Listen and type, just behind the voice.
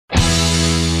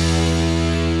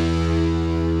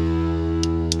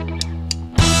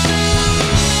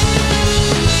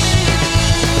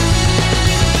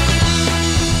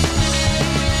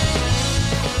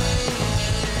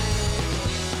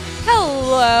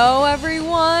Hello,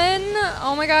 everyone.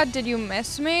 Oh my god, did you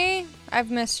miss me? I've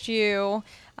missed you.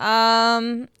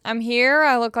 I'm here.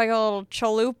 I look like a little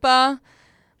chalupa.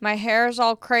 My hair's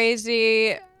all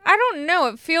crazy. I don't know.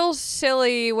 It feels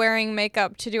silly wearing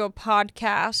makeup to do a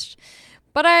podcast.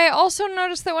 But I also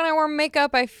noticed that when I wear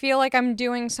makeup, I feel like I'm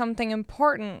doing something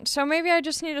important. So maybe I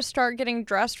just need to start getting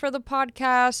dressed for the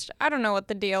podcast. I don't know what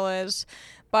the deal is.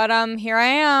 But here I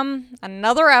am.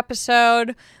 Another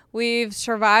episode. We've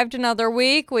survived another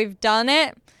week. We've done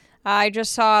it. I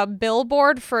just saw a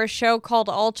billboard for a show called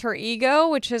Alter Ego,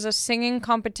 which is a singing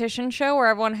competition show where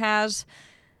everyone has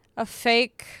a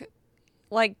fake,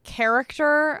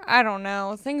 character. I don't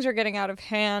know. Things are getting out of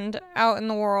hand out in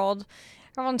the world.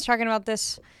 Everyone's talking about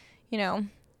this,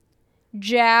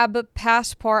 jab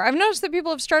passport. I've noticed that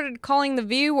people have started calling the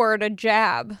V word a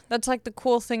jab. That's like the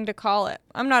cool thing to call it.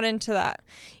 I'm not into that.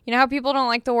 You know how people don't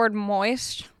like the word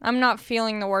moist? I'm not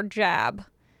feeling the word jab.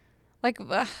 I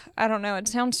don't know. It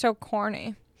sounds so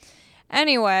corny.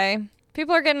 Anyway,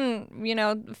 people are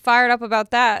getting, fired up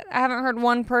about that. I haven't heard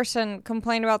one person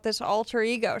complain about this Alter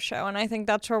Ego show, and I think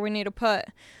that's where we need to put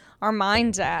our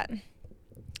minds at.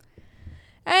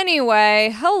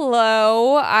 Anyway,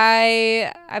 hello.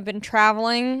 I've been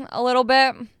traveling a little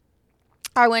bit.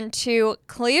 I went to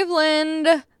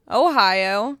Cleveland,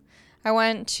 Ohio. I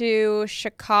went to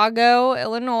Chicago,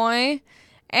 Illinois.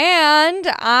 And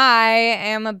I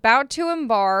am about to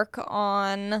embark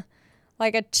on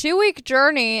a 2-week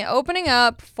journey opening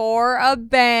up for a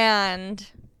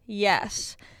band.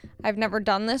 Yes. I've never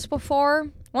done this before.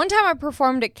 One time I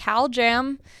performed at Cal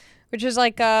Jam, which is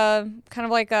kind of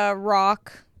like a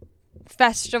rock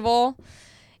festival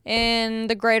in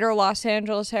the greater Los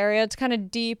Angeles area. It's kind of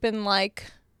deep in I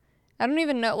don't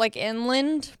even know,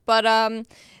 inland, but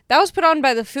that was put on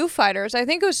by the Foo Fighters. I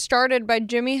think it was started by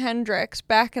Jimi Hendrix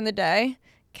back in the day,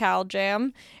 Cal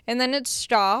Jam, and then it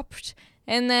stopped.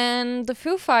 And then the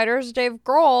Foo Fighters, Dave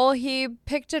Grohl, he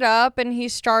picked it up and he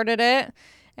started it.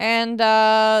 And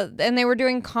they were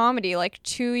doing comedy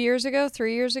 3 years ago.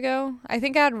 I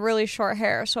think I had really short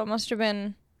hair, so it must have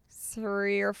been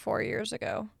 3 or 4 years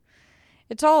ago.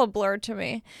 It's all a blur to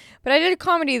me. But I did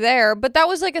comedy there, but that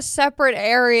was a separate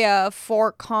area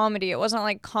for comedy. It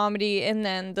wasn't comedy and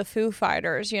then the Foo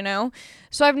Fighters,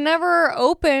 So I've never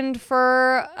opened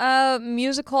for a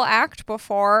musical act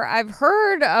before. I've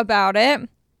heard about it.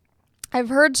 I've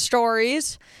heard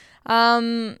stories.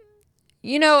 When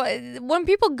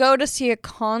people go to see a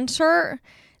concert,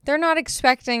 they're not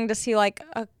expecting to see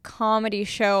a comedy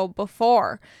show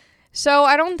before. So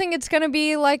I don't think it's going to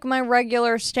be like my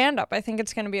regular stand-up. I think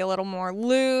it's going to be a little more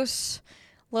loose,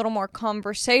 a little more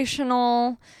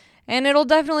conversational, and it'll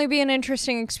definitely be an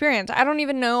interesting experience. I don't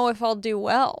even know if I'll do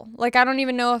well. I don't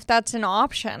even know if that's an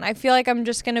option. I feel like I'm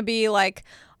just going to be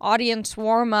audience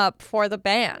warm-up for the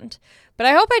band. But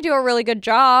I hope I do a really good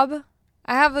job.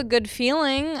 I have a good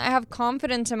feeling. I have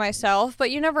confidence in myself, but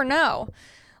you never know.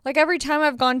 Every time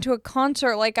I've gone to a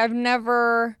concert, I've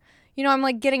never,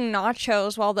 I'm getting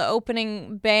nachos while the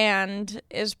opening band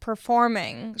is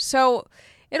performing. So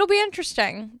it'll be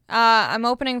interesting. I'm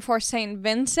opening for St.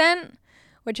 Vincent,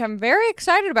 which I'm very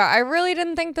excited about. I really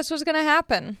didn't think this was going to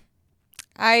happen.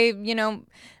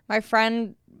 My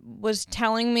friend was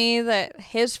telling me that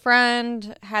his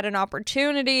friend had an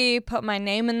opportunity, put my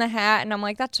name in the hat, and I'm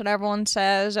like, that's what everyone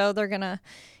says. Oh, they're going to,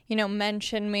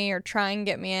 mention me or try and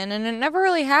get me in, and it never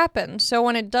really happened. So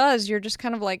when it does, you're just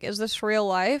kind of is this real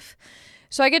life?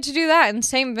 So I get to do that, and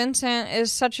St. Vincent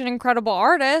is such an incredible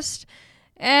artist,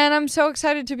 and I'm so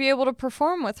excited to be able to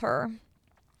perform with her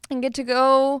and get to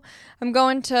go. I'm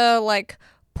going to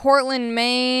Portland,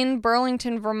 Maine,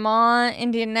 Burlington, Vermont,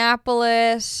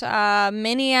 Indianapolis,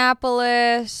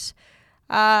 Minneapolis,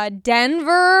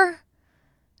 Denver.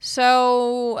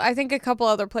 So I think a couple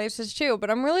other places too,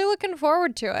 but I'm really looking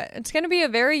forward to it. It's going to be a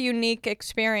very unique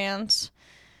experience.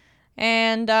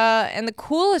 And the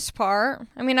coolest part,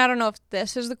 I don't know if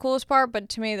this is the coolest part, but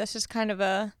to me this is kind of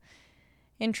a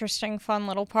interesting, fun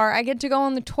little part. I get to go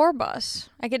on the tour bus.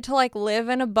 I get to live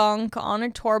in a bunk on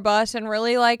a tour bus and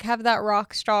really have that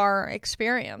rock star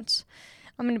experience.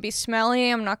 I'm going to be smelly.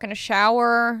 I'm not going to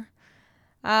shower.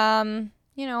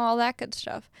 All that good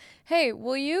stuff. Hey,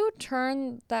 will you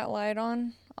turn that light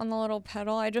on the little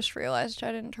pedal? I just realized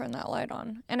I didn't turn that light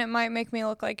on. And it might make me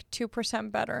look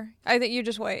 2% better. I think you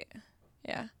just wait.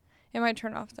 Yeah. It might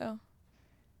turn off though.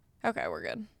 Okay, we're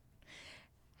good.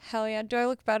 Hell yeah. Do I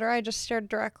look better? I just stared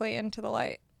directly into the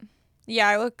light. Yeah,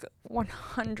 I look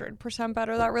 100%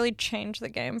 better. That really changed the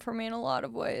game for me in a lot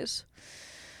of ways.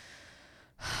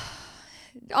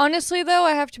 Honestly, though,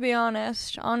 I have to be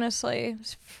honest. Honestly,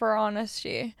 for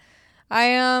honesty.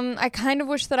 I kind of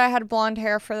wish that I had blonde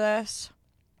hair for this.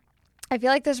 I feel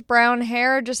like this brown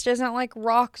hair just isn't like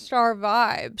rock star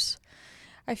vibes.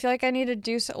 I feel like I need to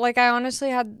do so. Like, I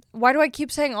honestly had. Why do I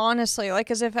keep saying honestly? Like,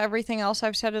 as if everything else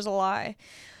I've said is a lie.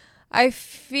 I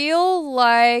feel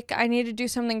like I need to do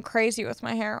something crazy with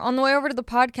my hair. On the way over to the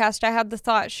podcast, I had the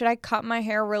thought, should I cut my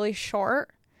hair really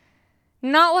short?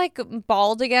 Not like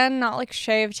bald again, not like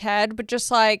shaved head, but just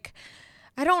like,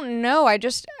 I don't know. I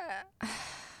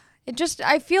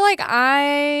feel like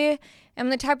I am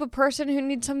the type of person who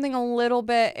needs something a little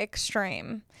bit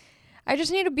extreme. I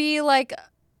just need to be like,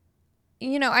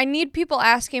 I need people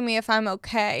asking me if I'm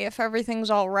okay, if everything's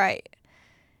all right.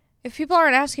 If people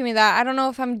aren't asking me that, I don't know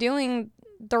if I'm doing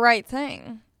the right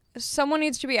thing. Someone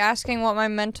needs to be asking what my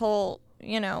mental,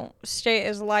 state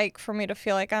is like for me to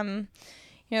feel like I'm,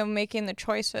 making the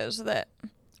choices that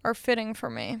are fitting for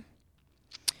me.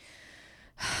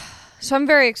 So I'm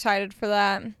very excited for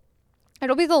that.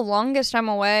 It'll be the longest I'm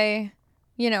away,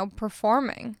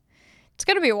 performing. It's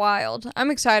going to be wild.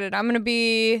 I'm excited. I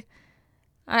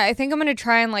think I'm going to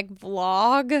try and like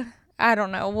vlog. I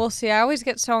don't know. We'll see. I always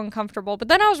get so uncomfortable. But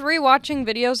then I was rewatching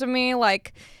videos of me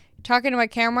like talking to my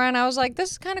camera and I was like,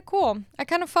 this is kind of cool. I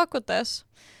kind of fuck with this.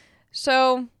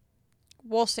 So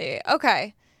we'll see.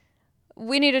 Okay.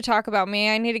 We need to talk about me.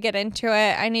 I need to get into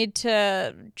it. I need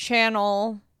to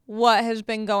channel what has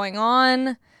been going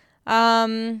on.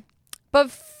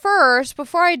 But first,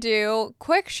 before I do,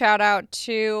 quick shout out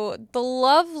to the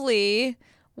lovely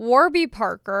Warby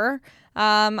Parker.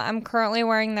 I'm currently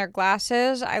wearing their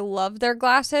glasses. I love their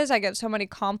glasses. I get so many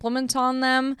compliments on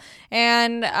them.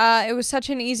 And it was such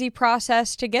an easy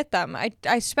process to get them.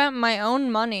 I spent my own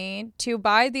money to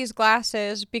buy these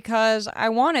glasses because I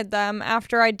wanted them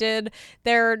after I did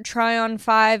their Try On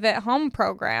 5 at Home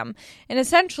program. And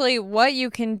essentially what you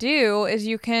can do is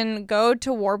you can go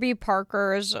to Warby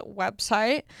Parker's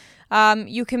website.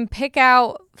 You can pick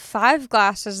out 5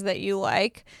 glasses that you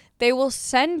like. They will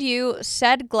send you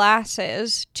said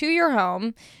glasses to your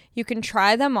home. You can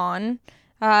try them on.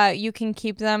 You can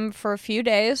keep them for a few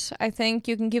days. I think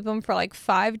you can keep them for like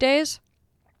 5 days.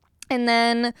 And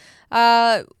then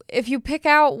if you pick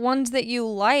out ones that you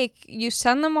like, you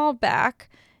send them all back.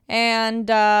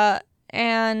 And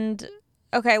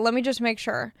okay, let me just make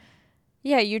sure.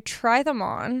 Yeah, you try them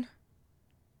on.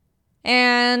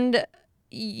 And,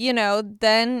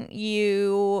 then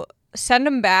you send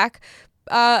them back.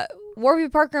 Warby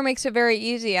Parker makes it very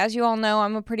easy. As you all know,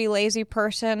 I'm a pretty lazy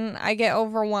person. I get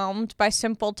overwhelmed by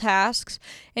simple tasks,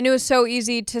 and it was so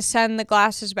easy to send the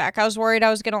glasses back. I was worried I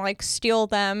was going to steal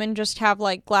them and just have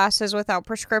glasses without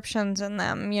prescriptions in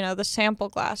them, the sample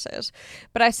glasses.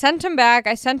 But I sent them back.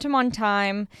 I sent them on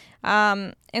time.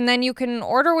 And then you can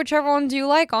order whichever ones you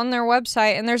like on their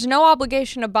website, and there's no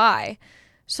obligation to buy.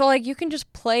 So you can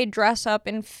just play dress up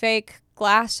in fake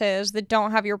glasses that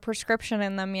don't have your prescription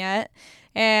in them yet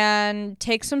and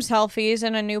take some selfies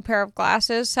in a new pair of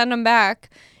glasses, send them back.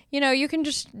 You can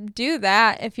just do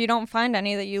that if you don't find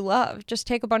any that you love. Just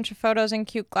take a bunch of photos in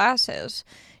cute glasses.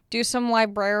 Do some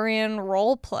librarian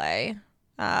role play.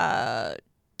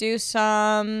 Who's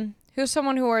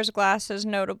someone who wears glasses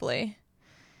notably?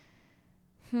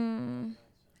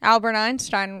 Albert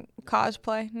Einstein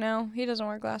cosplay. No, he doesn't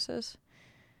wear glasses.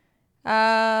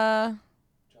 John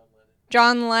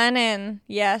Lennon,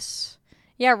 yes.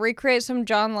 Yeah, recreate some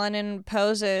John Lennon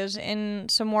poses in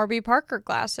some Warby Parker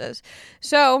glasses.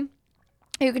 So,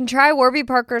 you can try Warby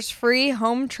Parker's free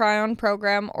home try-on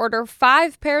program. Order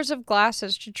 5 pairs of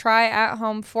glasses to try at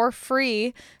home for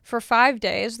free for 5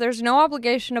 days. There's no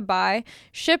obligation to buy.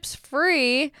 Ships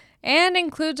free and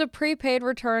includes a prepaid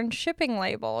return shipping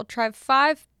label. Try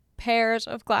 5 pairs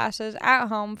of glasses at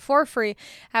home for free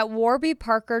at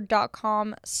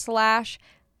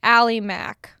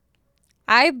warbyparker.com/AllieMac.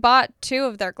 I bought 2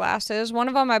 of their glasses. One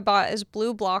of them I bought is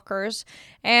blue blockers,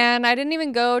 and I didn't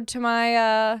even go to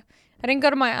my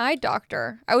eye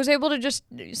doctor. I was able to just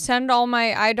send all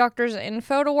my eye doctor's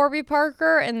info to Warby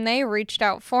Parker, and they reached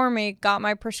out for me, got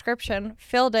my prescription,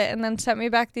 filled it, and then sent me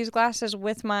back these glasses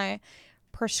with my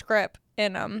prescript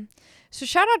in them. So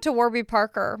shout out to Warby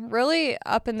Parker, really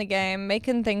up in the game,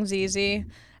 making things easy.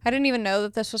 I didn't even know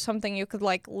that this was something you could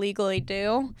legally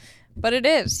do, but it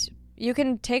is. You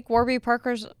can take Warby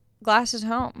Parker's glasses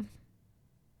home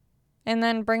and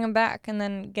then bring them back and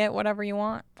then get whatever you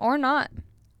want or not.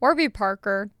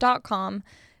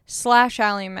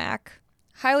 warbyparker.com/AllieMac.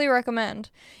 Highly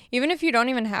recommend. Even if you don't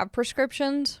even have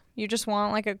prescriptions, you just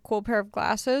want a cool pair of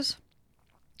glasses.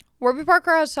 Warby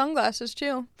Parker has sunglasses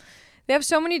too. They have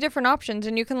so many different options,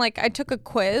 and you can I took a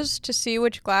quiz to see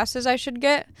which glasses I should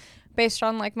get based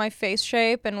on my face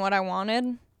shape and what I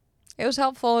wanted. It was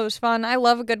helpful. It was fun. I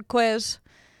love a good quiz.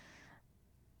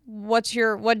 What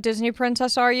Disney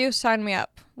princess are you? Sign me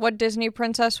up. What Disney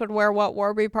princess would wear what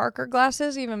Warby Parker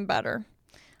glasses? Even better.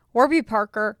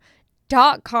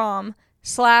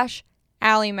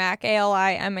 warbyparker.com/Alimac,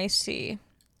 ALIMAC.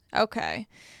 Okay.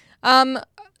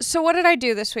 So what did I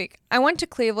do this week? I went to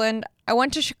Cleveland. I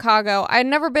went to Chicago. I'd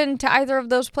never been to either of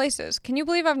those places. Can you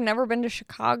believe I've never been to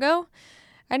Chicago?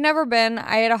 I'd never been.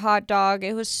 I ate a hot dog.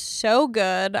 It was so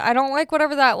good. I don't like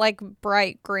whatever that like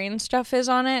bright green stuff is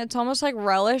on it. It's almost like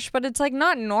relish, but it's like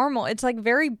not normal. It's like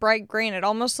very bright green. It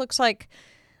almost looks like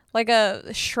a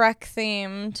Shrek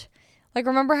themed. Like,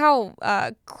 remember how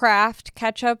Kraft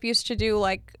ketchup used to do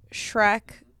like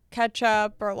Shrek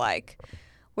ketchup or like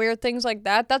weird things like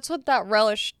that? That's what that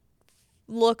relish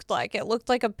looked like. It looked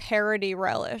like a parody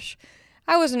relish.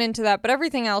 I wasn't into that, but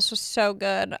everything else was so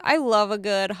good. I love a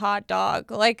good hot dog.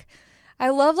 Like, I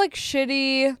love like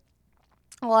shitty,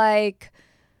 like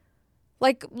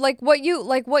what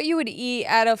you would eat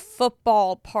at a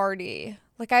football party.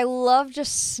 Like, I love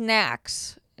just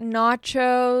snacks,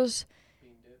 nachos,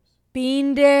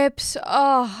 bean dips.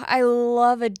 Oh, I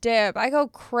love a dip. I go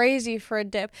crazy for a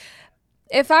dip.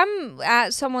 If I'm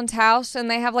at someone's house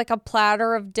and they have like a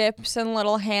platter of dips and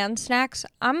little hand snacks,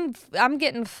 I'm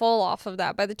getting full off of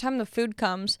that. By the time the food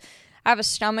comes, I have a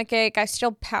stomach ache. I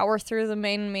still power through the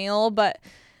main meal, but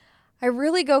I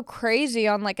really go crazy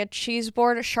on like a cheese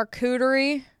board, a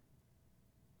charcuterie.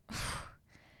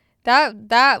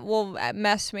 That will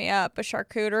mess me up, a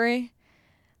charcuterie.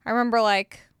 I remember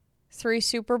like 3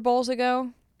 Super Bowls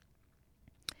ago,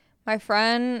 my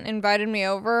friend invited me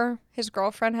over. His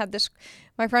girlfriend had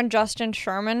my friend Justin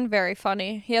Sherman, very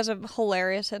funny. He has a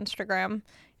hilarious Instagram.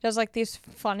 He does like these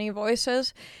funny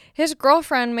voices. His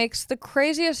girlfriend makes the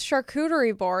craziest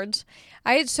charcuterie boards.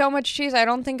 I ate so much cheese, I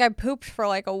don't think I pooped for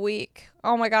like a week.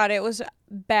 Oh my God, it was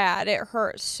bad. It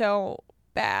hurt so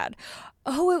bad.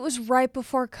 Oh, it was right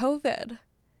before COVID.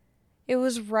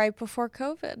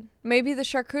 Maybe the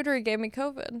charcuterie gave me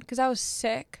COVID because I was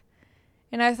sick.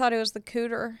 And I thought it was the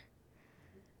cooter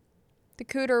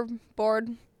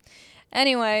board.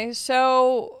 Anyway,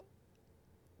 so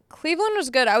Cleveland was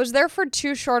good. I was there for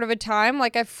too short of a time.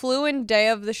 Like, I flew in day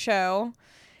of the show.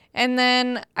 And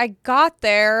then I got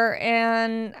there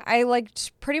and I like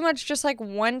pretty much just like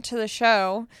went to the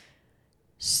show,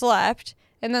 slept,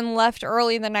 and then left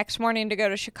early the next morning to go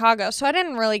to Chicago. So I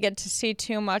didn't really get to see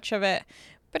too much of it.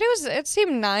 But it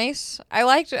seemed nice.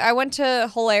 I went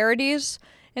to Hilarities,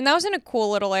 and that was in a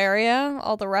cool little area.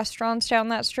 All the restaurants down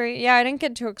that street. Yeah, I didn't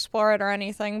get to explore it or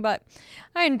anything, but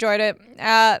I enjoyed it.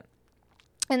 And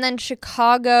then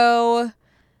Chicago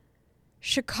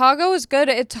was good.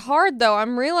 It's hard though.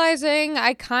 I'm realizing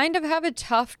I kind of have a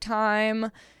tough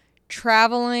time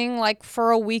traveling like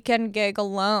for a weekend gig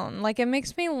alone. Like, it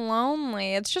makes me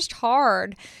lonely. It's just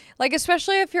hard. Like,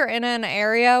 especially if you're in an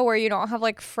area where you don't have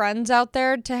like friends out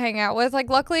there to hang out with. Like,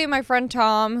 luckily my friend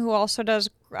Tom, who also does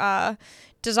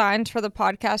designs for the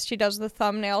podcast, he does the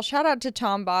thumbnail. Shout out to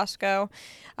Tom Bosco.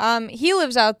 He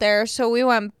lives out there, so we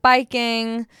went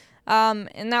biking.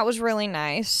 And that was really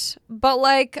nice. But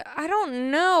like, I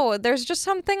don't know. There's just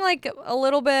something like a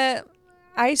little bit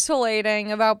isolating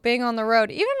about being on the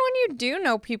road. Even when you do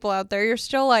know people out there, you're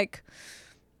still like,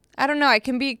 I don't know. I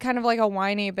can be kind of like a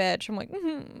whiny bitch. I'm like,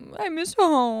 I miss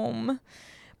home.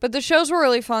 But the shows were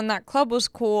really fun. That club was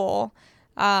cool.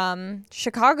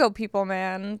 Chicago people,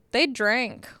 man, they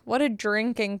drink. What a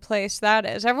drinking place that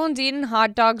is. Everyone's eating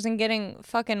hot dogs and getting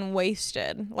fucking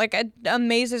wasted. Like, it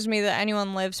amazes me that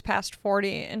anyone lives past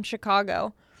 40 in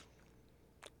Chicago.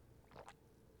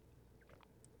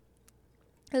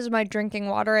 This is my drinking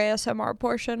water ASMR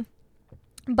portion.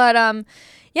 But,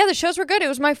 yeah, the shows were good. It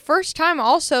was my first time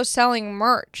also selling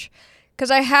merch.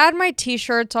 Because I had my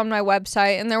t-shirts on my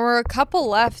website, and there were a couple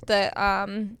left that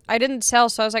I didn't sell.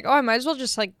 So I was like, oh, I might as well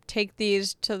just like take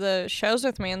these to the shows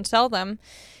with me and sell them.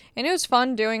 And it was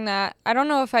fun doing that. I don't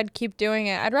know if I'd keep doing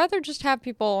it. I'd rather just have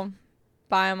people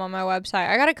buy them on my website.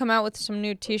 I got to come out with some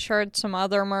new t-shirts, some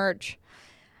other merch.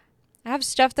 I have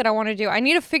stuff that I want to do. I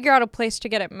need to figure out a place to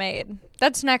get it made.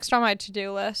 That's next on my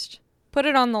to-do list. Put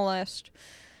it on the list.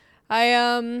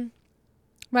 My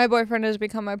boyfriend has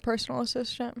become my personal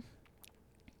assistant.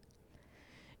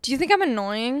 Do you think I'm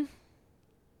annoying?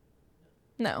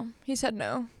 No. He said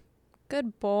no.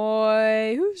 Good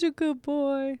boy. Who's a good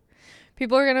boy?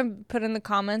 People are going to put in the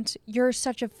comments, you're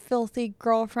such a filthy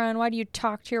girlfriend. Why do you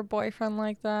talk to your boyfriend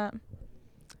like that?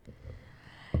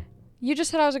 You just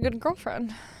said I was a good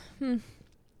girlfriend.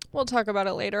 We'll talk about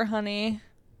it later, honey.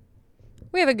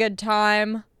 We have a good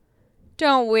time.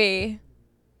 Don't we?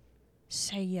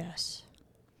 Say yes.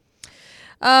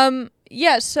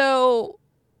 yeah, so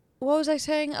what was I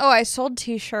saying? Oh, I sold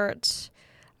t-shirts.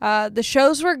 The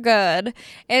shows were good.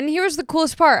 And here's the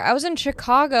coolest part. I was in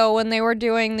Chicago when they were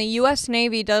doing, the U.S.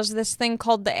 Navy does this thing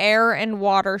called the Air and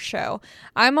Water Show.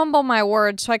 I mumble my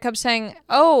words, so I kept saying,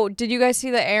 oh, did you guys see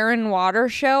the Air and Water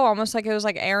Show? Almost like it was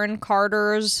like Aaron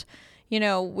Carter's,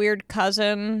 weird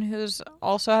cousin who's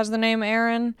also has the name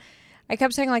Aaron. I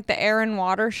kept saying like the Air and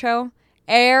Water Show.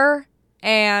 Air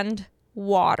and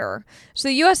water. So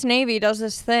the U.S. Navy does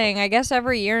this thing, I guess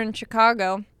every year in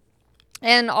Chicago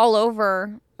and all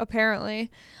over.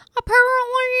 Apparently, the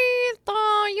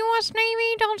U.S.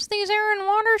 Navy does these air and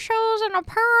water shows, and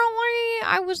apparently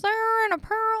I was there, and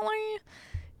apparently...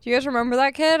 Do you guys remember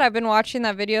that kid? I've been watching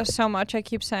that video so much, I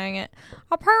keep saying it.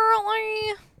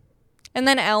 Apparently. And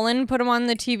then Ellen put him on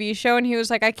the TV show, and he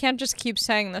was like, I can't just keep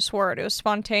saying this word. It was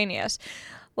spontaneous.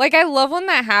 Like, I love when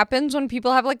that happens, when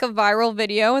people have, like, a viral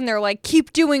video, and they're like,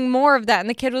 keep doing more of that. And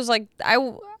the kid was like,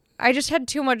 I just had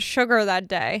too much sugar that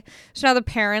day. So now the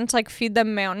parents, like, feed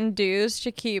them Mountain Dews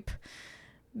to keep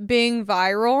being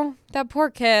viral. That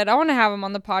poor kid. I want to have him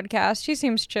on the podcast. He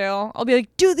seems chill. I'll be like,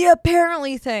 do the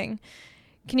apparently thing.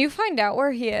 Can you find out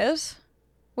where he is?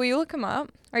 Will you look him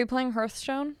up? Are you playing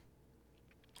Hearthstone?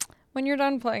 When you're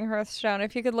done playing Hearthstone,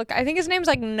 if you could look... I think his name's,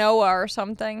 like, Noah or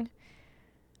something.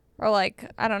 Or,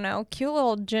 like, I don't know. Cute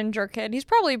little ginger kid. He's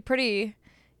probably a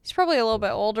little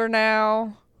bit older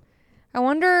now. I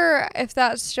wonder if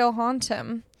that still haunts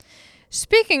him.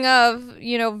 Speaking of,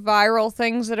 viral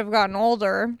things that have gotten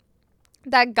older,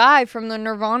 that guy from the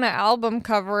Nirvana album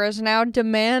cover is now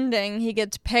demanding he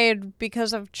gets paid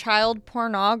because of child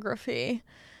pornography.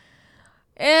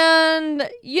 And,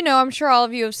 I'm sure all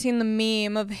of you have seen the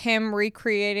meme of him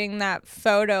recreating that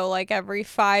photo like every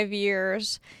 5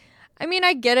 years. I mean,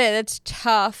 I get it. It's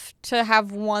tough to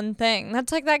have one thing.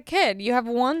 That's like that kid. You have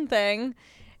one thing.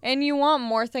 And you want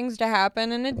more things to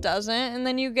happen, and it doesn't. And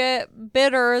then you get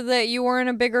bitter that you weren't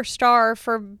a bigger star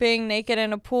for being naked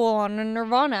in a pool on a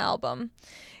Nirvana album.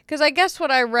 Because I guess what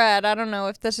I read, I don't know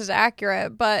if this is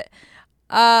accurate, but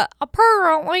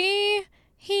apparently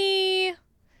he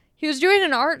was doing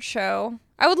an art show.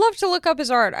 I would love to look up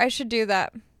his art. I should do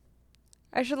that.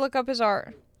 I should look up his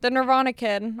art. The Nirvana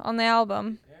kid on the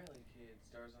album.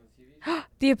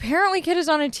 The Apparently Kid is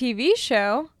on a TV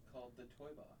show.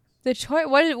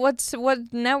 What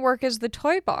network is the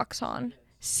Toy Box on?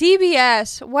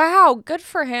 CBS. Wow, good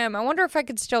for him. I wonder if I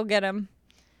could still get him.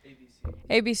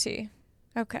 ABC.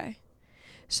 Okay.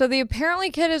 So the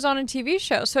Apparently Kid is on a TV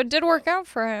show. So it did work out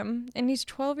for him. And he's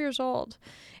 12 years old.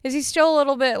 Is he still a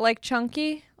little bit, like,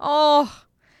 chunky? Oh.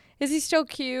 Is he still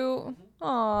cute?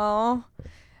 Oh.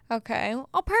 Okay.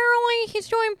 Apparently he's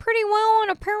doing pretty well, and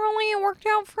apparently it worked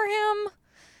out for him.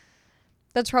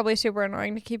 That's probably super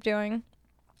annoying to keep doing.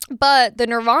 But the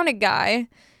Nirvana guy,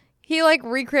 he, like,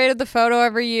 recreated the photo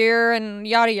every year and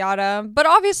yada yada. But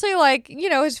obviously, like,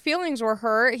 his feelings were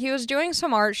hurt. He was doing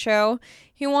some art show.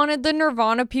 He wanted the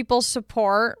Nirvana people's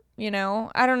support,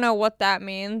 I don't know what that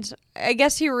means. I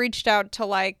guess he reached out to,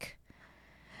 like,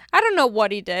 I don't know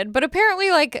what he did. But apparently,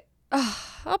 like,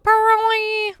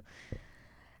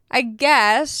 I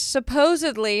guess,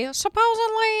 supposedly,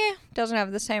 doesn't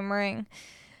have the same ring.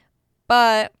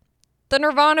 But the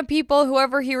Nirvana people,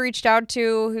 whoever he reached out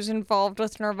to, who's involved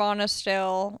with Nirvana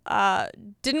still,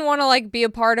 didn't want to, like, be a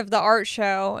part of the art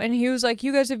show. And he was like,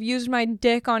 you guys have used my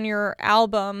dick on your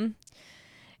album.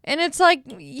 And it's like,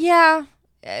 yeah,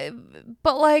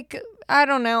 but, like, I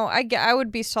don't know. I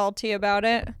would be salty about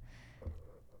it.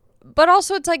 But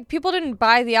also, it's like, people didn't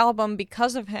buy the album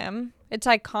because of him. It's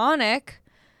iconic.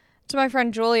 That's what my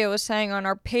friend Julia was saying on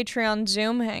our Patreon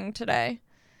Zoom hang today.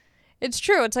 It's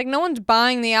true. It's like no one's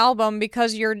buying the album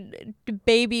because your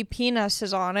baby penis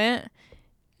is on it.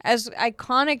 As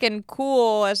iconic and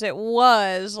cool as it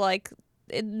was, like,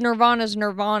 Nirvana's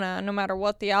Nirvana, no matter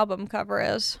what the album cover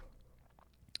is.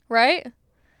 Right?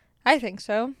 I think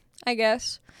so. I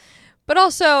guess. But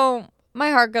also,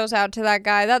 my heart goes out to that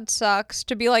guy. That sucks.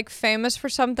 To be, like, famous for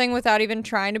something without even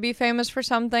trying to be famous for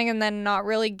something and then not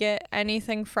really get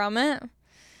anything from it.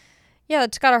 Yeah,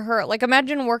 that's gotta hurt. Like,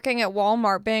 imagine working at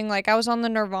Walmart being like, I was on the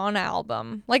Nirvana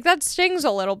album. Like, that stings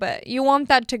a little bit. You want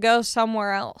that to go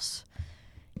somewhere else.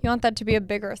 You want that to be a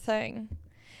bigger thing.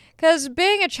 Because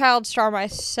being a child star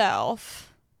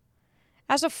myself,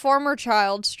 as a former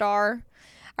child star,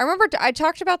 I remember I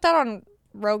talked about that on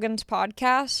Rogan's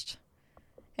podcast.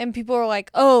 And people were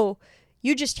like, oh,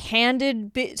 you just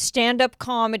handed stand-up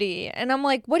comedy. And I'm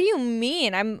like, what do you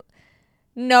mean?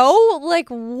 No, like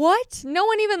what? No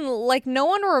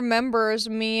one remembers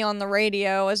me on the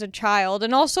radio as a child.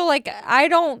 And also like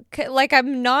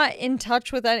I'm not in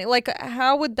touch with any, like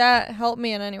how would that help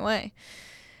me in any way?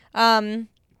 But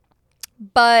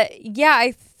yeah,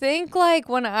 I think like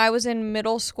when I was in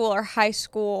middle school or high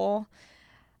school,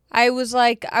 I was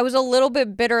a little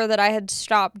bit bitter that I had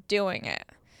stopped doing it.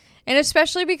 And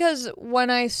especially because when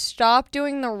I stopped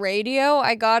doing the radio,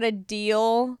 I got a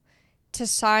deal to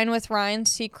sign with Ryan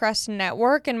Seacrest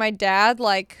Network, and my dad,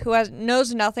 like,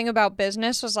 knows nothing about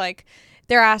business, was like,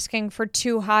 they're asking for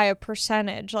too high a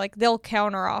percentage, like they'll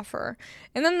counteroffer.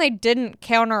 And then they didn't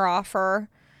counteroffer.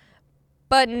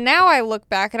 But now I look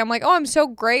back and I'm like, oh, I'm so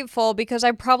grateful, because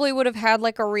I probably would have had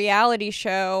like a reality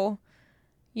show,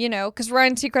 because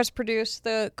Ryan Seacrest produced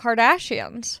the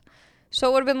Kardashians. So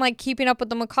it would have been like Keeping Up with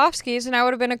the Makovskis, and I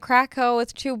would have been a crackho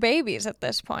with 2 babies at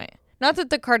this point. Not that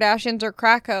the Kardashians are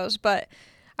crackos, but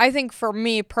I think for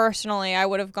me personally, I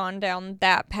would have gone down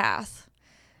that path.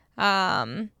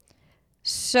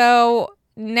 So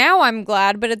now I'm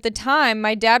glad, but at the time,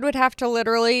 my dad would have to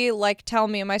literally like tell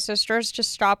me and my sisters to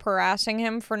stop harassing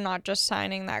him for not just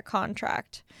signing that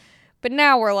contract. But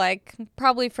now we're like,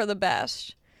 probably for the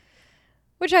best,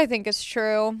 which I think is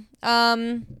true. How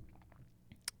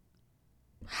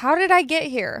did I get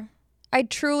here? I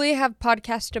truly have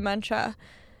podcast dementia.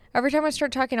 Every time I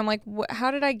start talking, I'm like,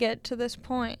 how did I get to this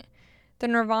point? The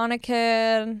Nirvana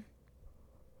kid.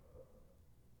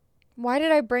 Why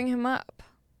did I bring him up?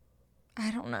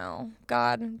 I don't know.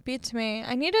 God, beats me.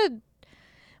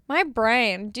 My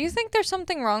brain. Do you think there's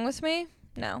something wrong with me?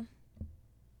 No.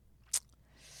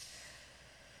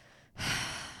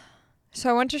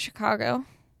 So I went to Chicago.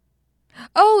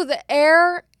 Oh, the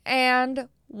Air and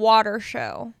Water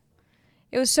Show.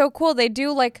 It was so cool. They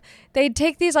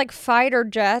take these like fighter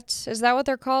jets. Is that what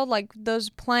they're called? Like those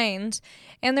planes.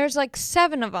 And there's like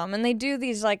 7 of them. And they do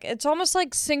these like, it's almost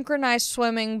like synchronized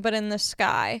swimming, but in the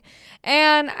sky.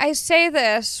 And I say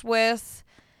this with,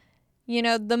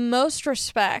 the most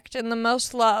respect and the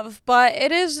most love. But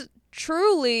it is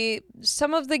truly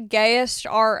some of the gayest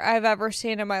art I've ever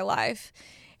seen in my life.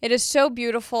 It is so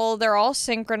beautiful. They're all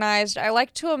synchronized. I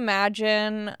like to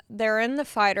imagine they're in the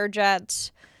fighter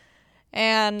jets.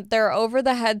 And they're over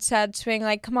the headsets being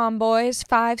like, come on, boys,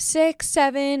 5, 6,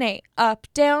 7, 8, up,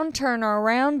 down, turn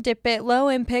around, dip it low,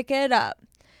 and pick it up.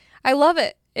 I love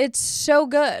it. It's so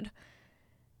good.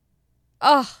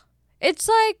 Ugh. It's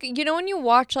like, when you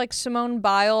watch like Simone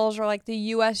Biles or like the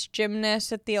U.S.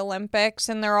 gymnasts at the Olympics,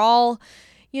 and they're all,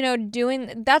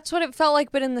 doing, that's what it felt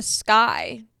like, but in the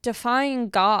sky, defying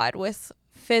God with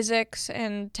physics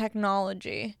and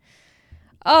technology.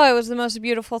 Oh, it was the most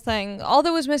beautiful thing. All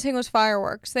that was missing was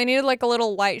fireworks. They needed like a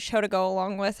little light show to go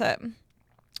along with it.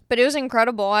 But it was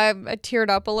incredible. I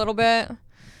teared up a little bit.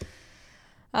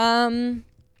 So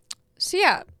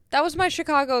yeah, that was my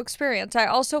Chicago experience. I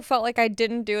also felt like I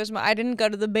didn't do as much. I didn't go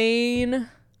to the Bean.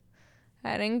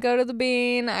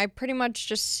 I pretty much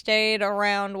just stayed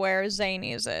around where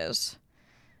Zanies is.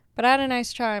 But I had a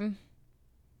nice time.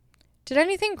 Did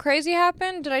anything crazy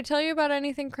happen? Did I tell you about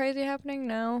anything crazy happening?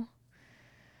 No.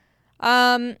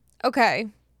 Okay.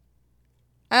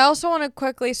 I also want to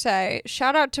quickly say,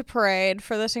 shout out to Parade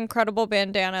for this incredible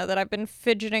bandana that I've been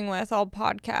fidgeting with all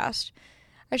podcast.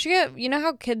 I should get,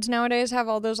 how kids nowadays have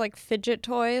all those like fidget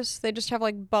toys? They just have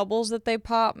like bubbles that they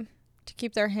pop to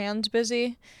keep their hands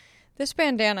busy. This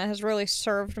bandana has really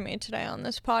served me today on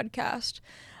this podcast.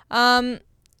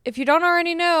 If you don't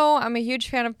already know, I'm a huge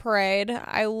fan of Parade.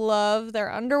 I love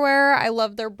their underwear. I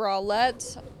love their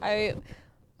bralettes.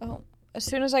 As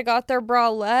soon as I got their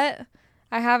bralette,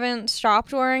 I haven't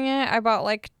stopped wearing it. I bought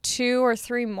like 2 or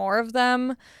 3 more of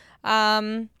them.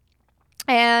 And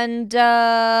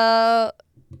their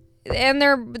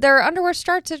underwear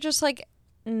starts at just like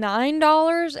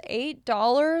 $9,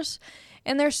 $8.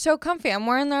 And they're so comfy. I'm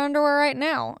wearing their underwear right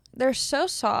now. They're so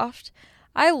soft.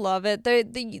 I love it.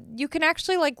 You can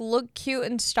actually like look cute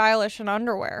and stylish in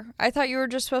underwear. I thought you were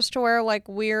just supposed to wear like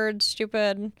weird,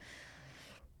 stupid,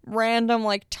 random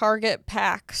like Target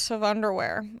packs of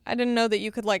underwear. I didn't know that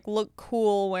you could like look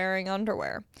cool wearing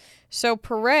underwear. So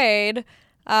Parade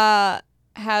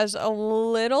has a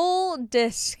little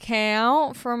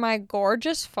discount for my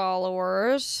gorgeous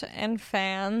followers and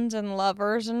fans and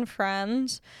lovers and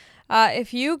friends.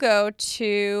 If you go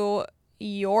to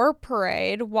Your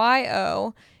Parade,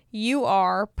 YOUR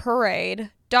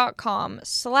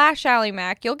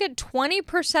parade.com/AllieMac, you'll get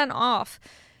 20% off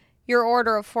your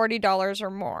order of $40 or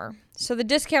more. So the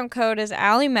discount code is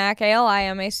AllieMac,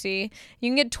 ALIMAC. You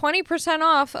can get 20%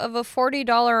 off of a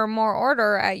 $40 or more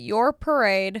order at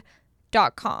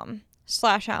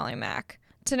yourparade.com/AllieMac.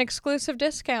 It's an exclusive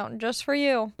discount just for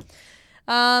you.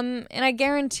 And I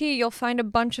guarantee you'll find a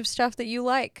bunch of stuff that you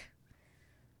like.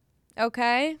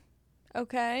 Okay?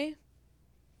 Okay?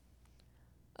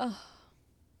 Ugh.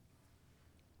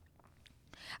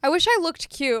 I wish I looked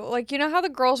cute. Like, you know how the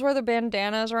girls wear the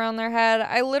bandanas around their head?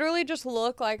 I literally just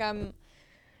look like I'm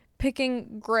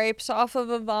picking grapes off of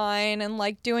a vine and,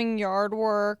 like, doing yard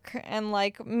work and,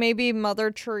 like, maybe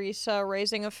Mother Teresa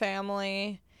raising a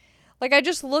family. Like, I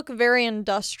just look very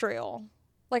industrial.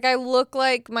 Like, I look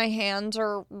like my hands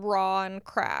are raw and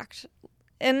cracked.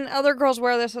 And other girls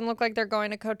wear this and look like they're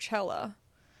going to Coachella.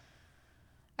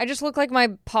 I just look like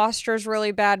my posture's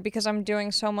really bad because I'm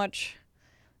doing so much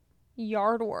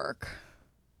yard work.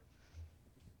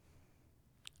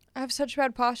 I have such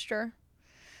bad posture.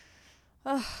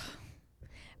 Ugh.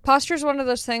 Posture's one of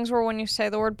those things where when you say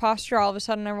the word posture, all of a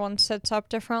sudden everyone sits up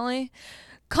differently.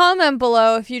 Comment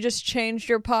below if you just changed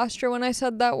your posture when I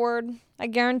said that word. I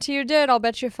guarantee you did. I'll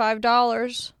bet you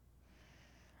 $5.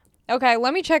 Okay,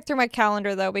 let me check through my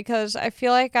calendar, though, because I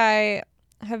feel like I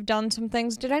have done some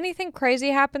things. Did anything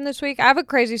crazy happen this week? I have a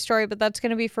crazy story, but that's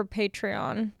going to be for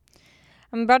Patreon.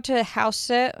 I'm about to house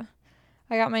sit.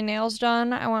 I got my nails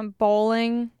done. I went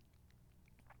bowling.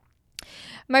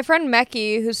 My friend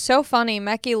Mecky, who's so funny,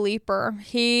 Mecky Leaper,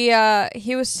 he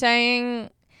was saying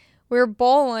we were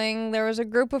bowling. There was a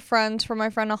group of friends for my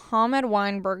friend Ahmed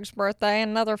Weinberg's birthday,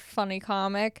 another funny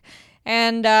comic.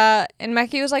 And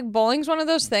Mecky was like, bowling's one of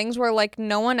those things where, like,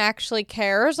 no one actually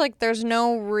cares. Like, there's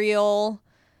no real,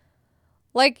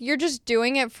 like, you're just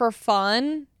doing it for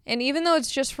fun. And even though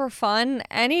it's just for fun,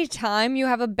 anytime you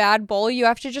have a bad bowl, you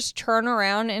have to just turn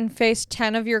around and face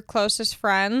 10 of your closest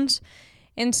friends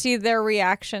and see their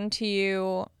reaction to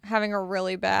you having a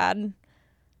really bad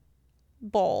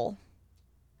bowl.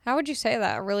 How would you say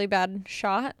that? A really bad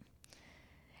shot?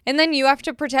 And then you have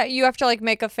to like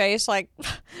make a face like,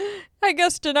 I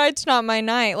guess tonight's not my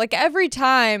night. Like every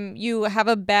time you have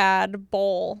a bad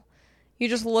bowl, you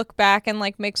just look back and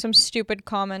like make some stupid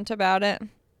comment about it.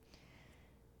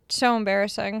 It's so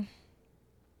embarrassing.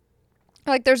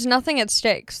 Like there's nothing at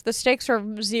stakes. The stakes are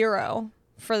 0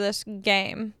 for this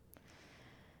game.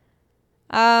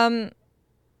 Okay.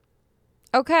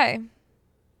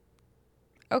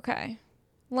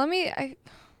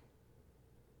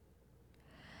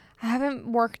 I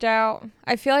haven't worked out.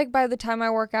 I feel like by the time I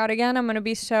work out again, I'm going to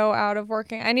be so out of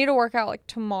working. I need to work out like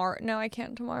tomorrow. No, I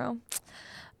can't tomorrow.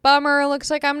 Bummer. Looks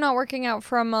like I'm not working out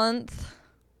for a month.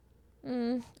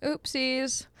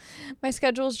 Oopsies. My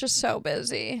schedule's just so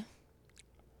busy.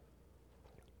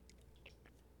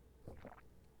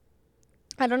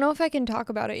 I don't know if I can talk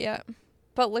about it yet,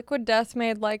 but Liquid Death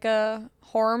made like a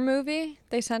horror movie.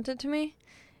 They sent it to me.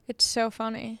 It's so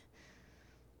funny.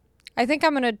 I think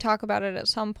I'm going to talk about it at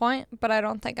some point, but I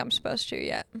don't think I'm supposed to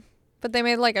yet. But they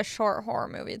made like a short horror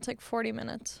movie. It's like 40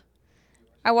 minutes.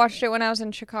 I watched it when I was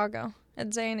in Chicago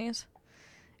at Zany's.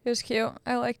 It was cute.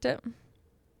 I liked it.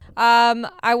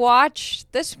 I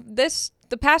watched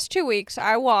the past 2 weeks,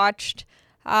 I watched,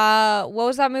 what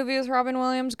was that movie with Robin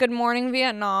Williams? Good Morning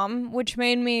Vietnam, which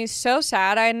made me so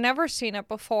sad. I had never seen it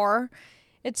before.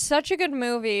 It's such a good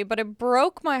movie, but it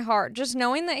broke my heart. Just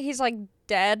knowing that he's like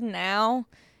dead now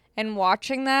and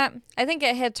watching that, I think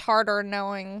it hits harder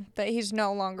knowing that he's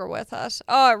no longer with us.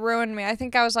 Oh, it ruined me. I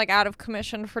think I was like out of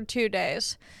commission for 2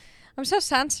 days. I'm so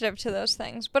sensitive to those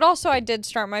things. But also I did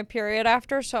start my period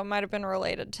after, so it might have been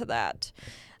related to that.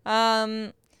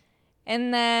 And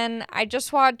then I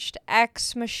just watched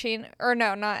Ex Machina, or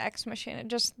no, not Ex Machina,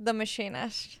 just The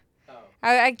Machinist. Oh.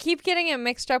 I keep getting it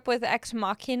mixed up with Ex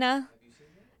Machina. Have you seen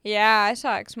it? Yeah, I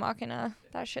saw Ex Machina.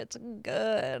 That shit's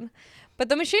good. But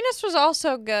The Machinist was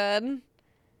also good.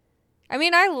 I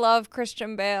mean, I love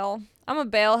Christian Bale. I'm a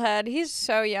Bale head. He's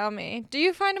so yummy. Do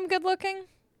you find him good looking? No.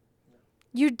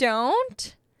 You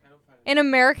don't? I don't find him. In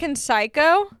American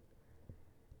Psycho?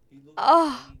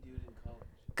 Oh,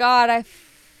 God,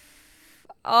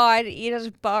 I'd eat his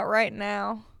butt right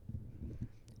now.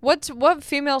 What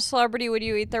female celebrity would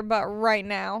you eat their butt right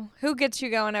now? Who gets you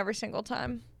going every single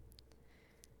time?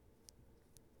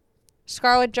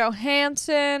 Scarlett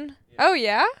Johansson. Yeah. Oh,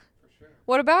 yeah? For sure.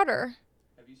 What about her?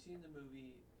 Have you seen the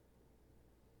movie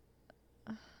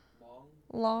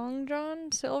Long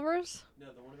John Silver's? No,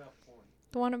 the one about porn.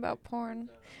 The one about porn.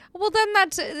 Well, then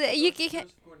that's... you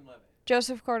can't...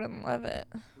 Joseph Gordon-Levitt.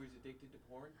 Who is addicted to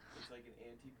porn? It's like an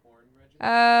anti-porn regimen.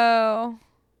 Oh.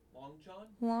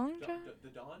 Long John? The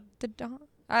Dawn? The Dawn?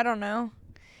 I don't know.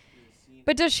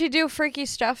 But does she do freaky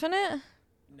stuff in it?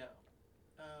 No.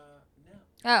 No.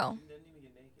 Oh. She doesn't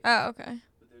even get naked. Oh, okay.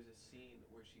 But there's a scene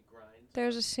where she grinds.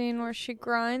 There's a scene where she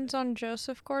grinds on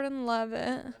Joseph Gordon-Levitt.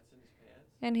 That's in his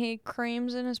pants. And he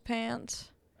creams in his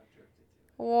pants.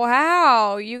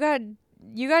 Wow, you got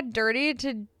dirty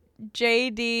to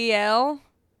JGL,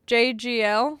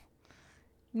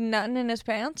 nutting in his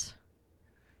pants.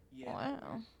 Yeah.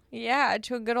 Wow. Yeah,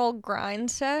 to a good old grind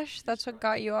sesh. That's what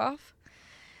got you off.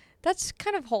 That's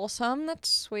kind of wholesome. That's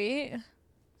sweet.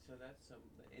 So that's some.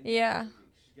 Yeah.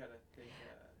 She's got a thing,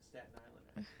 Staten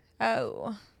Island.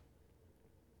 Oh.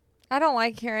 I don't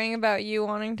like hearing about you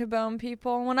wanting to bone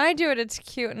people. When I do it, it's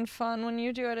cute and fun. When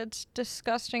you do it, it's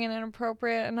disgusting and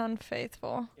inappropriate and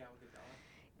unfaithful.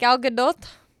 Gal Gadot?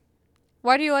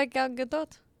 Why do you like Gal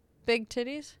Gadot? Big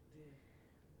titties?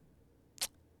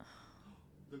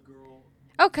 The girl.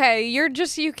 Okay, you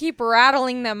keep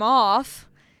rattling them off.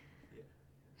 Yeah.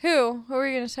 Who? Who are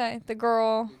you going to say? The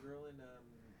girl. The girl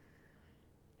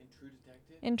in True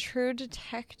Detective. In True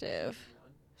Detective.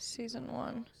 Season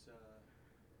 1.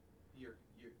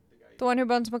 The one who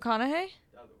bones McConaughey?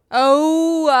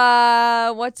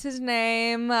 Oh, what's his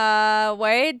name?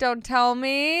 Wait, don't tell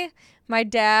me. My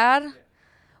dad? Yeah.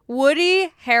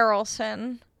 Woody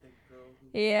Harrelson.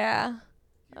 Yeah.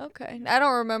 Okay. I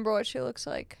don't remember what she looks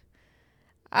like.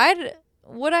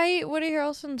 Would I eat Woody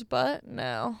Harrelson's butt?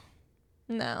 No.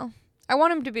 I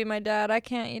want him to be my dad. I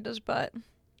can't eat his butt.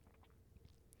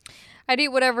 I'd eat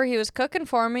whatever he was cooking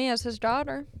for me as his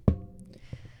daughter.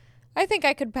 I think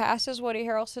I could pass as Woody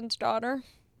Harrelson's daughter.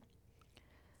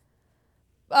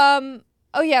 Oh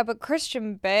yeah, but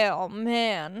Christian Bale,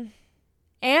 man.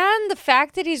 And the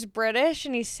fact that he's British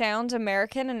and he sounds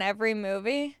American in every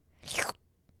movie.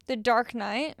 The Dark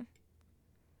Knight.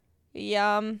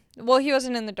 Yum. Well, he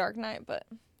wasn't in The Dark Knight, but...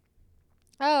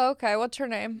 Oh, okay. What's her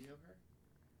name? You know her?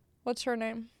 What's her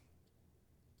name?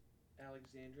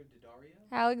 Alexandra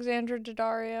Daddario? Alexandra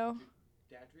Daddario.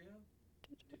 Daddario?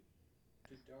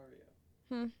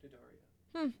 Hmm.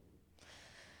 Daddario.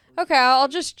 Okay, I'll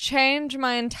just change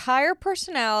my entire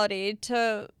personality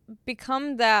to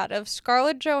become that of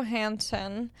Scarlett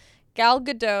Johansson, Gal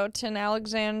Gadot, and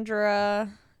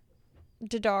Alexandra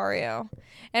Daddario.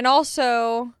 And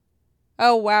also,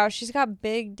 oh wow, she's got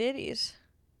big ditties.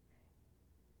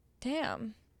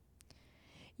 Damn.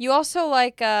 You also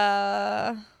like, who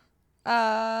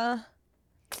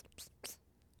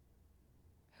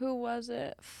was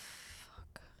it?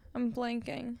 Fuck. I'm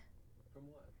blanking. From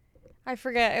what? I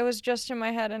forget. It was just in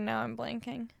my head and now I'm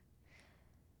blanking.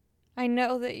 I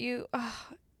know that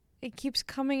it keeps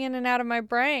coming in and out of my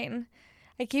brain.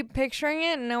 I keep picturing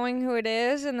it and knowing who it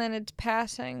is and then it's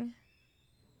passing.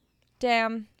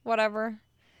 Damn. Whatever.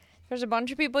 There's a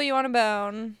bunch of people you want to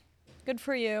bone. Good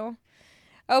for you.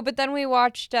 Oh, but then we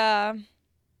watched, but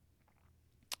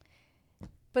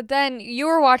then you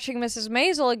were watching Mrs.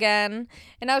 Maisel again,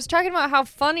 and I was talking about how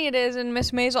funny it is in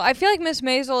Miss Maisel. I feel like Miss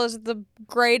Maisel is the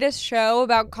greatest show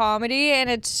about comedy, and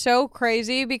it's so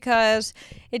crazy because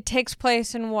it takes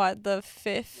place in what, the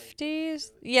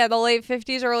 50s? Yeah, the late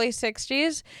 50s, early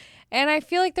 60s. And I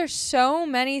feel like there's so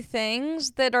many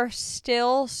things that are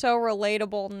still so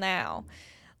relatable now.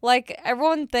 Like,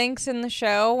 everyone thinks in the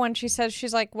show when she says,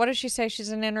 she's like, what does she say? She's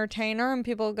an entertainer. And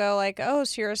people go like, oh,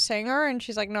 so you're a singer? And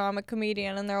she's like, no, I'm a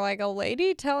comedian. And they're like, a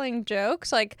lady telling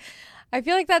jokes? Like, I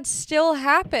feel like that still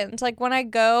happens. Like, when I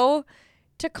go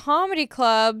to comedy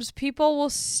clubs, people will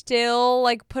still,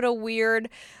 like, put a weird...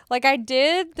 Like, I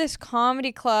did this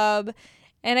comedy club,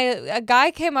 and a guy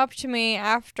came up to me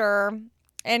after...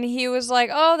 And he was like,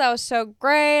 oh, that was so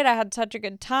great. I had such a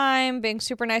good time, being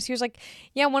super nice. He was like,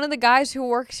 yeah, one of the guys who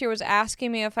works here was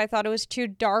asking me if I thought it was too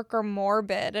dark or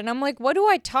morbid. And I'm like, what do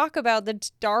I talk about that's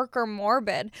dark or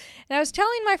morbid? And I was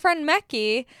telling my friend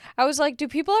Mecky, I was like, do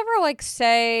people ever, like,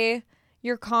 say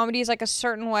your comedy is, like, a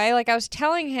certain way? Like, I was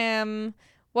telling him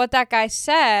what that guy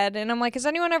said. And I'm like, has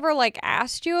anyone ever, like,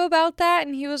 asked you about that?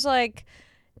 And he was like...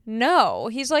 No,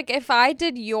 he's like, if I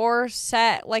did your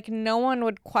set, like, no one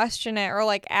would question it or,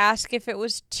 like, ask if it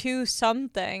was too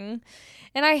something.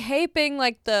 And I hate being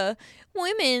like the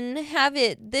women have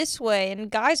it this way and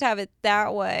guys have it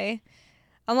that way.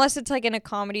 Unless it's, like, in a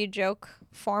comedy joke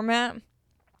format.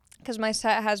 Because my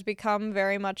set has become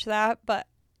very much that, but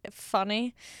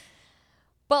funny.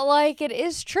 But, like, it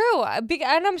is true.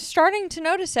 And I'm starting to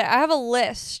notice it. I have a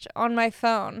list on my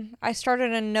phone. I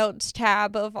started a notes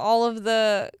tab of all of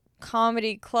the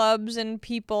comedy clubs and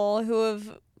people who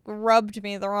have rubbed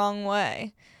me the wrong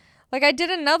way. Like, I did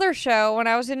another show when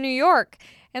I was in New York.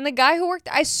 And the guy who worked...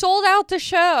 I sold out the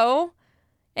show.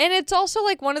 And it's also,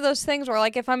 like, one of those things where,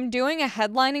 like, if I'm doing a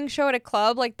headlining show at a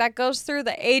club, like, that goes through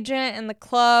the agent and the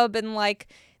club and, like...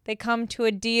 they come to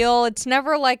a deal. It's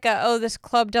never like oh, this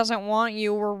club doesn't want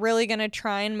you, we're really going to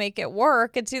try and make it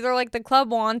work. It's either like the club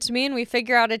wants me and we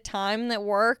figure out a time that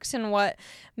works and what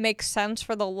makes sense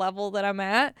for the level that I'm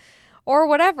at or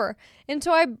whatever. And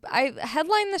so I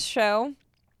headlined this show,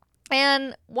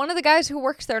 and one of the guys who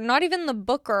works there, not even the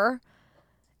booker,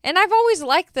 and I've always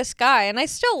liked this guy and I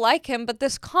still like him, but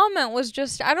this comment was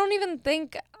just, I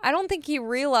don't think he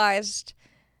realized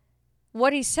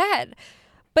what he said.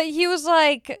 But he was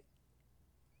like,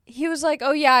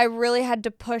 oh yeah, I really had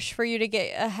to push for you to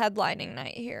get a headlining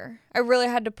night here. I really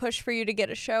had to push for you to get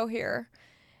a show here.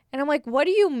 And I'm like, what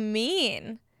do you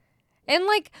mean? And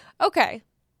like, okay,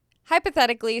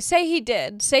 hypothetically, say he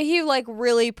did. Say he like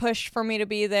really pushed for me to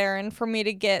be there and for me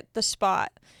to get the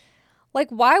spot. Like,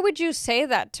 why would you say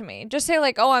that to me? Just say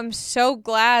like, oh, I'm so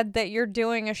glad that you're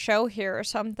doing a show here or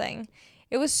something.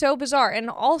 It was so bizarre. And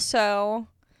also,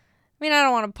 I mean, I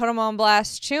don't want to put him on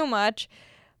blast too much,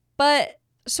 but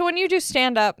so when you do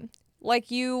stand-up, like,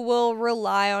 you will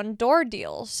rely on door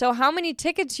deals. So how many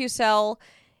tickets you sell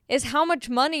is how much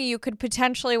money you could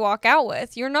potentially walk out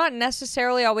with. You're not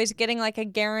necessarily always getting like a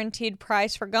guaranteed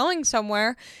price for going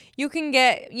somewhere. You can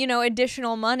get,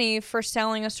 additional money for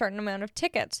selling a certain amount of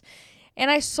tickets. And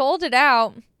I sold it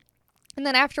out, and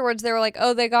then afterwards they were like,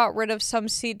 oh, they got rid of some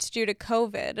seats due to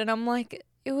COVID. And I'm like,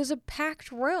 it was a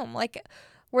packed room. Like,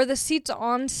 were the seats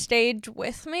on stage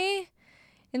with me?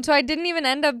 And so I didn't even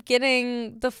end up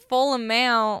getting the full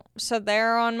amount. So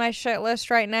they're on my shit list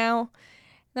right now.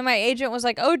 Then my agent was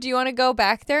like, oh, do you want to go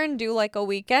back there and do like a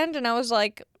weekend? And I was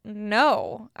like,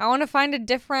 no, I want to find a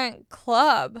different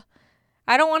club.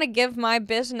 I don't want to give my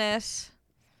business.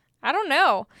 I don't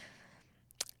know.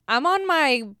 I'm on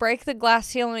my break the glass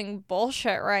ceiling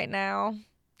bullshit right now.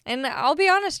 And I'll be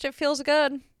honest, it feels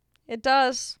good. It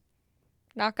does.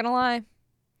 Not gonna lie.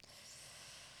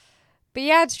 But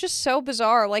yeah, it's just so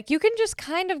bizarre. Like, you can just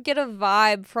kind of get a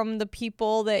vibe from the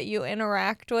people that you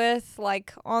interact with,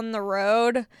 like, on the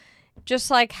road. Just,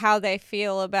 like, how they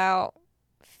feel about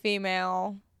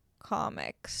female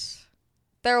comics.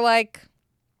 They're like,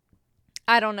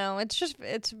 I don't know.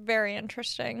 It's very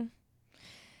interesting.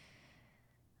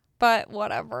 But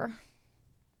whatever.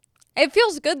 It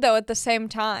feels good, though, at the same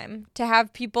time to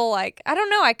have people like, I don't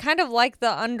know, I kind of like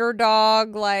the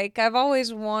underdog. Like, I've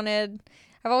always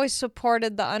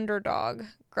supported the underdog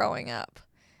growing up.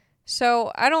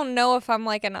 So I don't know if I'm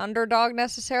like an underdog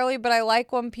necessarily, but I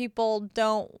like when people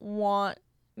don't want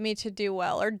me to do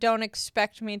well or don't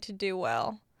expect me to do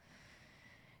well.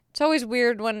 It's always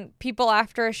weird when people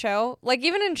after a show, like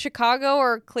even in Chicago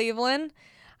or Cleveland,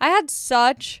 I had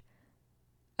such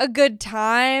a good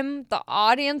time. The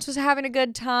audience was having a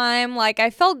good time. Like, I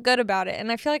felt good about it.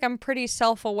 And I feel like I'm pretty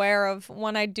self-aware of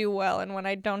when I do well and when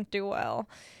I don't do well.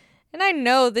 And I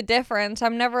know the difference.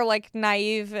 I'm never like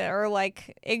naive or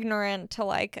like ignorant to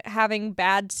like having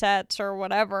bad sets or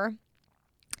whatever.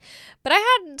 But I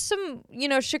had some,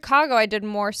 Chicago, I did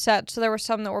more sets, so there were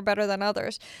some that were better than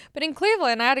others. But in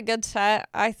Cleveland, I had a good set,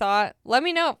 I thought. Let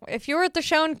me know. If you were at the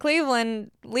show in Cleveland,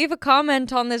 leave a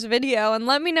comment on this video and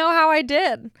let me know how I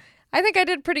did. I think I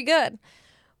did pretty good.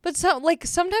 But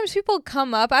sometimes people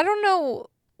come up, I don't know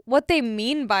what they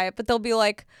mean by it, but they'll be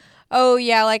like, oh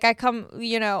yeah, like I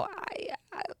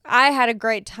had a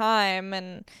great time,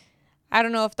 and I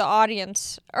don't know if the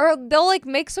audience, or they'll like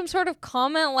make some sort of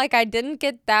comment like I didn't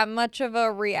get that much of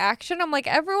a reaction. I'm like,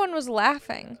 everyone was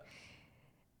laughing.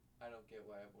 I don't get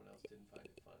why everyone else didn't find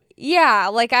it funny. Yeah,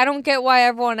 like I don't get why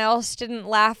everyone else didn't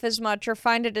laugh as much or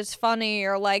find it as funny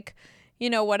or like,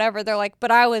 whatever. They're like,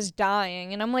 but I was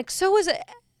dying. And I'm like, so was it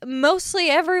mostly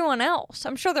everyone else.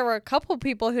 I'm sure there were a couple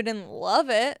people who didn't love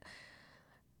it.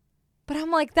 But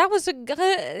I'm like,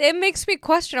 it makes me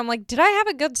question. I'm like, did I have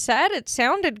a good set? It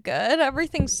sounded good.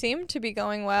 Everything seemed to be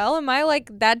going well. Am I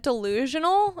like that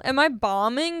delusional? Am I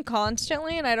bombing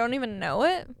constantly and I don't even know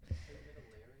it?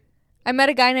 I met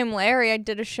a guy named Larry. I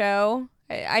did a show.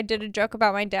 I did a joke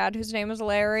about my dad, whose name is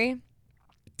Larry.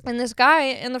 And this guy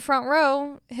in the front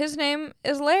row, his name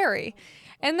is Larry.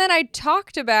 And then I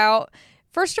talked about,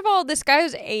 first of all, this guy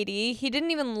was 80. He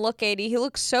didn't even look 80. He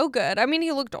looked so good. I mean,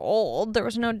 he looked old. There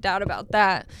was no doubt about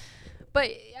that.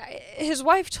 But his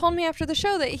wife told me after the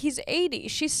show that he's 80.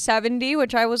 She's 70,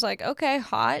 which I was like, okay,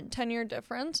 hot, 10-year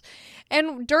difference.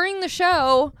 And during the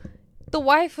show, the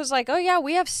wife was like, oh yeah,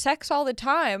 we have sex all the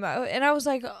time. And I was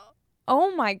like,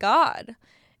 oh my God.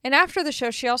 And after the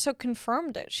show, she also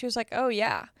confirmed it. She was like, oh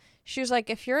yeah. She was like,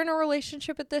 if you're in a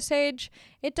relationship at this age,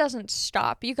 it doesn't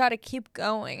stop. You got to keep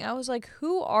going. I was like,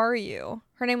 who are you?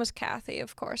 Her name was Kathy,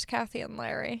 of course. Kathy and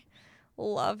Larry.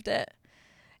 Loved it.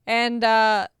 And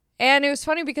it was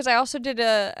funny because I also did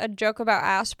a joke about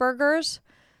Asperger's.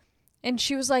 And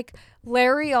she was like,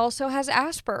 Larry also has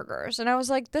Asperger's. And I was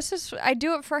like, I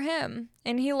do it for him.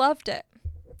 And he loved it.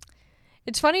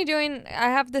 It's funny I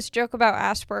have this joke about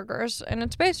Asperger's, and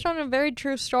it's based on a very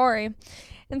true story.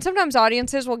 And sometimes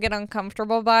audiences will get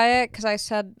uncomfortable by it because I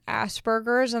said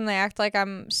Asperger's and they act like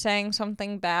I'm saying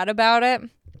something bad about it.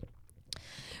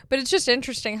 But it's just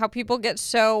interesting how people get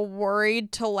so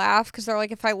worried to laugh because they're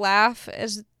like, if I laugh,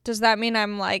 does that mean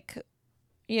I'm like,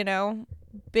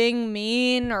 being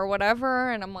mean or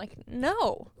whatever? And I'm like,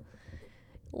 no.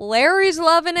 Larry's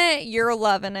loving it. You're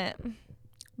loving it.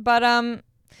 But,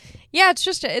 yeah,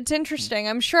 it's interesting.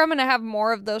 I'm sure I'm going to have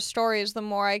more of those stories the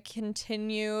more I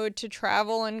continue to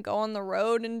travel and go on the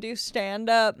road and do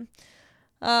stand-up.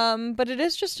 But it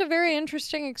is just a very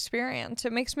interesting experience.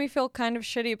 It makes me feel kind of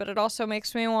shitty, but it also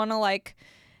makes me want to, like,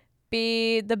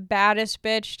 be the baddest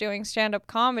bitch doing stand-up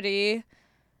comedy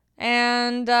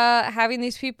and having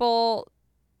these people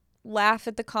laugh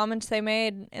at the comments they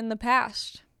made in the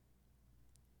past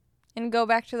and go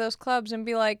back to those clubs and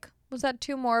be like, was that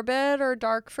too morbid or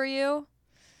dark for you?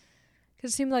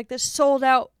 Because it seemed like this sold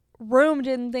out room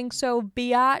didn't think so,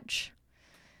 biatch.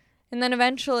 And then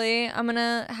eventually I'm going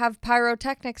to have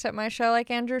pyrotechnics at my show like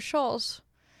Andrew Schulz.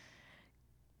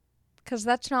 Because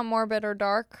that's not morbid or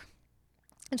dark.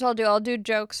 That's all I'll do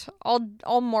jokes.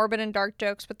 All morbid and dark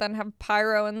jokes, but then have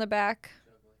pyro in the back.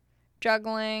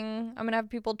 Juggling. I'm going to have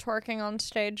people twerking on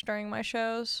stage during my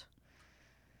shows.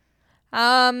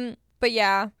 But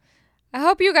yeah. I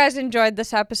hope you guys enjoyed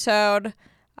this episode.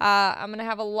 I'm going to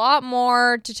have a lot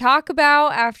more to talk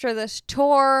about after this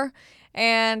tour.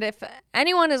 And if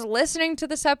anyone is listening to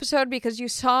this episode because you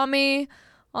saw me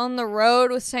on the road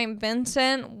with St.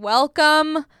 Vincent,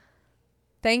 welcome.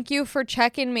 Thank you for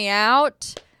checking me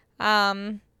out.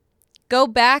 Go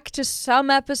back to some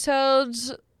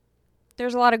episodes.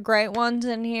 There's a lot of great ones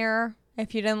in here.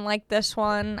 If you didn't like this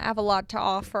one, I have a lot to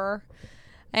offer.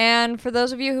 And for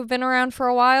those of you who've been around for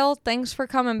a while, thanks for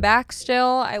coming back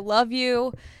still. I love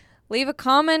you. Leave a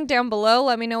comment down below.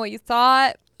 Let me know what you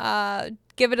thought.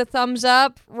 Give it a thumbs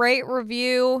up. Rate,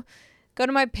 review. Go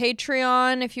to my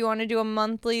Patreon if you want to do a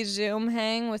monthly Zoom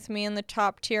hang with me and the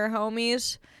top tier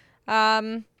homies.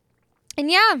 And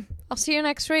yeah, I'll see you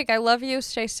next week. I love you.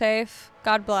 Stay safe.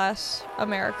 God bless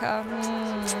America.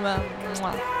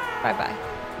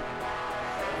 Bye-bye.